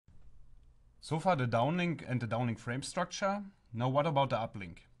So far the downlink and the downlink frame structure. Now what about the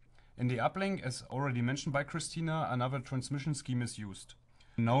uplink? In the uplink, as already mentioned by Christina, another transmission scheme is used,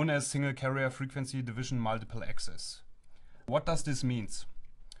 known as single carrier frequency division multiple access. What does this mean?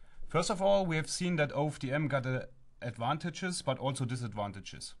 First of all, we have seen that OFDM got advantages but also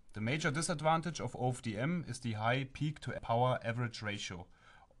disadvantages. The major disadvantage of OFDM is the high peak to power average ratio,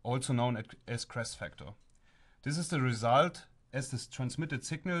 also known as crest factor. This is the result as this transmitted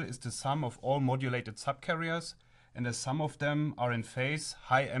signal is the sum of all modulated subcarriers, and as some of them are in phase,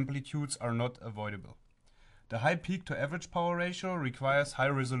 high amplitudes are not avoidable. The high peak to average power ratio requires high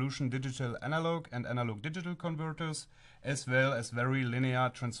resolution digital analog and analog digital converters, as well as very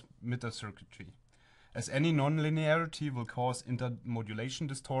linear transmitter circuitry, as any nonlinearity will cause intermodulation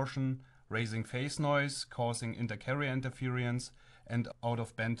distortion, raising phase noise, causing intercarrier interference, and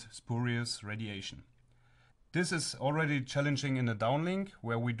out-of-band spurious radiation. This is already challenging in the downlink,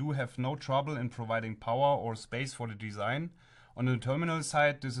 where we do have no trouble in providing power or space for the design. On the terminal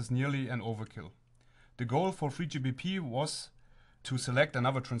side, this is nearly an overkill. The goal for 3GPP was to select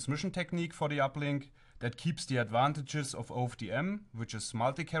another transmission technique for the uplink that keeps the advantages of OFDM, which is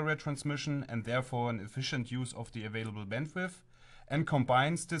multi-carrier transmission and therefore an efficient use of the available bandwidth, and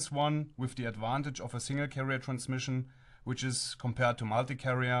combines this one with the advantage of a single carrier transmission, which is, compared to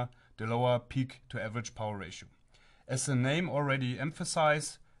multi-carrier, the lower peak to average power ratio. As the name already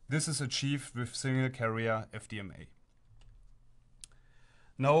emphasizes, this is achieved with single carrier FDMA.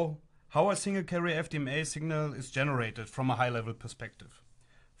 Now, how a single carrier FDMA signal is generated from a high-level perspective.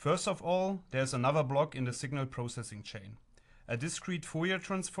 First of all, there's another block in the signal processing chain. A discrete Fourier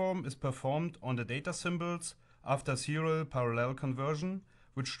transform is performed on the data symbols after serial parallel conversion,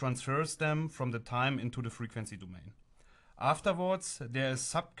 which transfers them from the time into the frequency domain. Afterwards, there is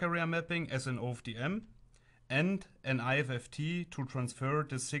subcarrier mapping as in OFDM and an IFFT to transfer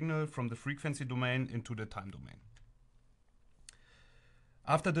the signal from the frequency domain into the time domain.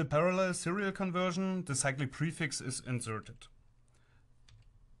 After the parallel serial conversion, the cyclic prefix is inserted.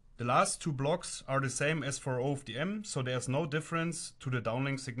 The last two blocks are the same as for OFDM, so there's no difference to the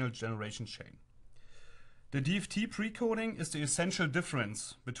downlink signal generation chain. The DFT precoding is the essential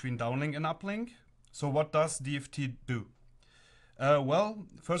difference between downlink and uplink. So what does DFT do? Well,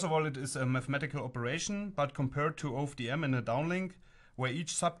 first of all, it is a mathematical operation, but compared to OFDM in a downlink, where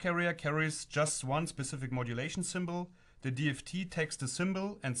each subcarrier carries just one specific modulation symbol, the DFT takes the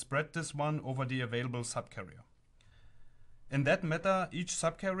symbol and spread this one over the available subcarrier. In that matter, each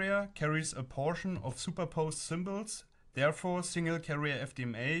subcarrier carries a portion of superposed symbols, therefore single carrier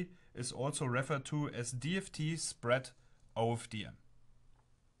FDMA is also referred to as DFT spread OFDM.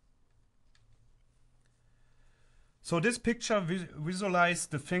 So this picture visualizes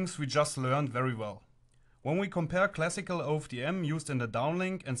the things we just learned very well. When we compare classical OFDM used in the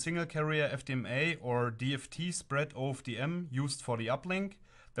downlink and single carrier FDMA or DFT spread OFDM used for the uplink,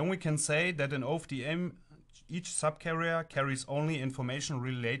 then we can say that in OFDM each subcarrier carries only information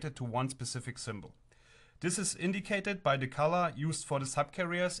related to one specific symbol. This is indicated by the color used for the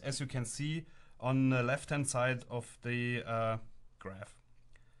subcarriers, as you can see on the left-hand side of the graph.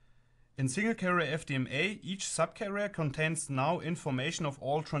 In single carrier FDMA, each subcarrier contains now information of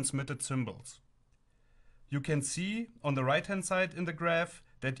all transmitted symbols. You can see on the right-hand side in the graph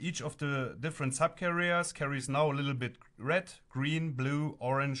that each of the different subcarriers carries now a little bit red, green, blue,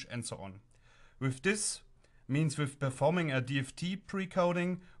 orange, and so on. With this means with performing a DFT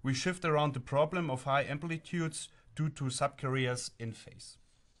precoding, we shift around the problem of high amplitudes due to subcarriers in phase.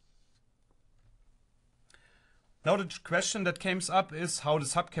 Now the question that comes up is how the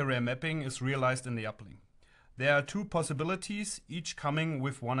subcarrier mapping is realized in the uplink. There are two possibilities, each coming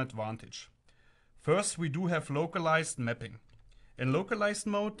with one advantage. First, we do have localized mapping. In localized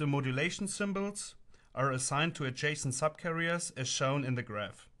mode, the modulation symbols are assigned to adjacent subcarriers as shown in the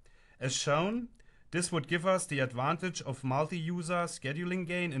graph. As shown, this would give us the advantage of multi-user scheduling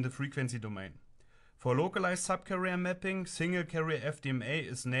gain in the frequency domain. For localized subcarrier mapping, single carrier FDMA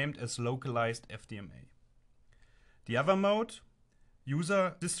is named as localized FDMA. The other mode,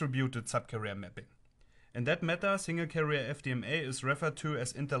 user distributed subcarrier mapping. In that matter, single carrier FDMA is referred to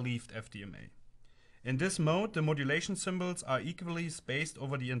as interleaved FDMA. In this mode, the modulation symbols are equally spaced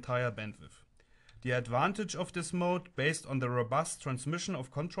over the entire bandwidth. The advantage of this mode based on the robust transmission of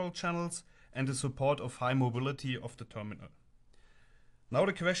control channels and the support of high mobility of the terminal. Now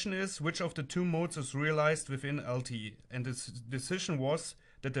the question is which of the two modes is realized within LTE, and the decision was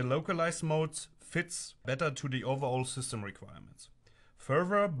that the localized modes fits better to the overall system requirements.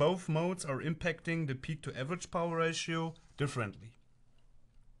 Further, both modes are impacting the peak to average power ratio differently.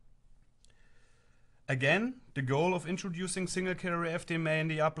 Again, the goal of introducing single carrier FDMA in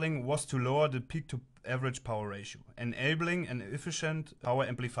the uplink was to lower the peak to average power ratio, enabling an efficient power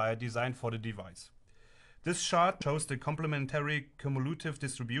amplifier design for the device. This chart shows the complementary cumulative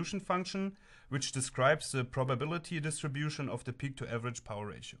distribution function, which describes the probability distribution of the peak to average power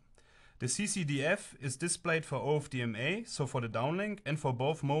ratio. The CCDF is displayed for OFDMA, so for the downlink, and for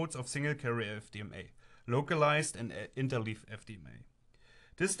both modes of single carrier FDMA, localized and interleaf FDMA.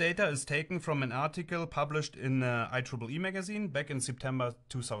 This data is taken from an article published in IEEE magazine back in September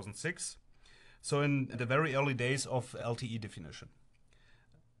 2006, so in the very early days of LTE definition.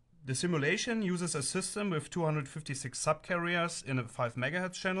 The simulation uses a system with 256 subcarriers in a 5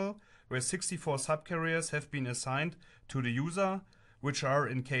 MHz channel, where 64 subcarriers have been assigned to the user, which are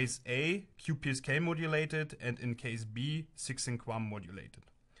in case A, QPSK modulated, and in case B, 16-QAM modulated.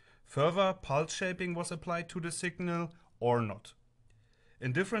 Further, pulse shaping was applied to the signal or not.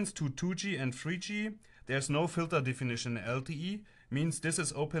 In difference to 2G and 3G, there's no filter definition in LTE, means this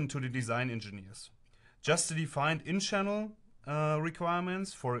is open to the design engineers. Just the defined in-channel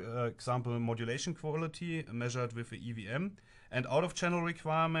requirements, for example modulation quality measured with the EVM, and out-of-channel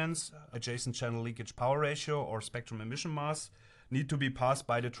requirements, adjacent channel leakage power ratio or spectrum emission mass, need to be passed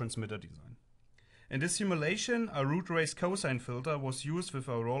by the transmitter design. In this simulation, a root raised cosine filter was used with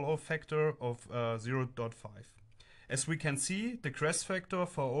a rollover factor of 0.5. As we can see, the crest factor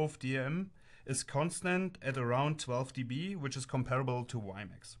for OFDM is constant at around 12 dB, which is comparable to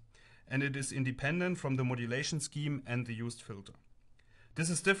WiMAX. And it is independent from the modulation scheme and the used filter. This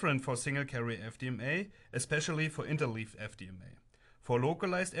is different for single carrier FDMA, especially for interleaf FDMA. For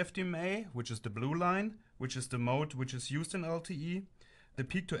localized FDMA, which is the blue line, which is the mode which is used in LTE, the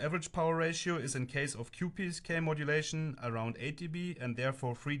peak to average power ratio is in case of QPSK modulation around 8 dB and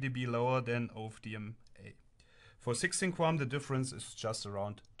therefore 3 dB lower than OFDMA. For 16-QAM the difference is just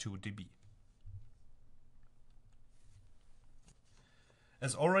around 2 dB.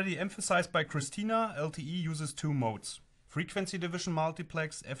 As already emphasized by Christina, LTE uses two modes: frequency division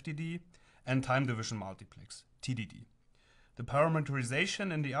multiplex (FDD) and time division multiplex (TDD). The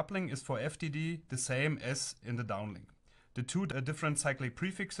parameterization in the uplink is for FDD the same as in the downlink. The two different cyclic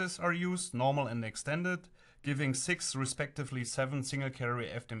prefixes are used, normal and extended, giving 6 respectively 7 single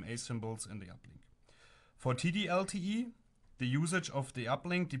carrier FDMA symbols in the uplink. For TD-LTE, the usage of the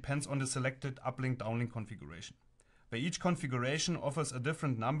uplink depends on the selected uplink-downlink configuration, where each configuration offers a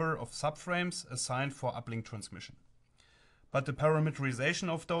different number of subframes assigned for uplink transmission. But the parameterization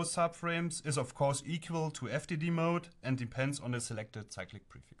of those subframes is of course equal to FDD mode and depends on the selected cyclic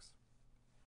prefix.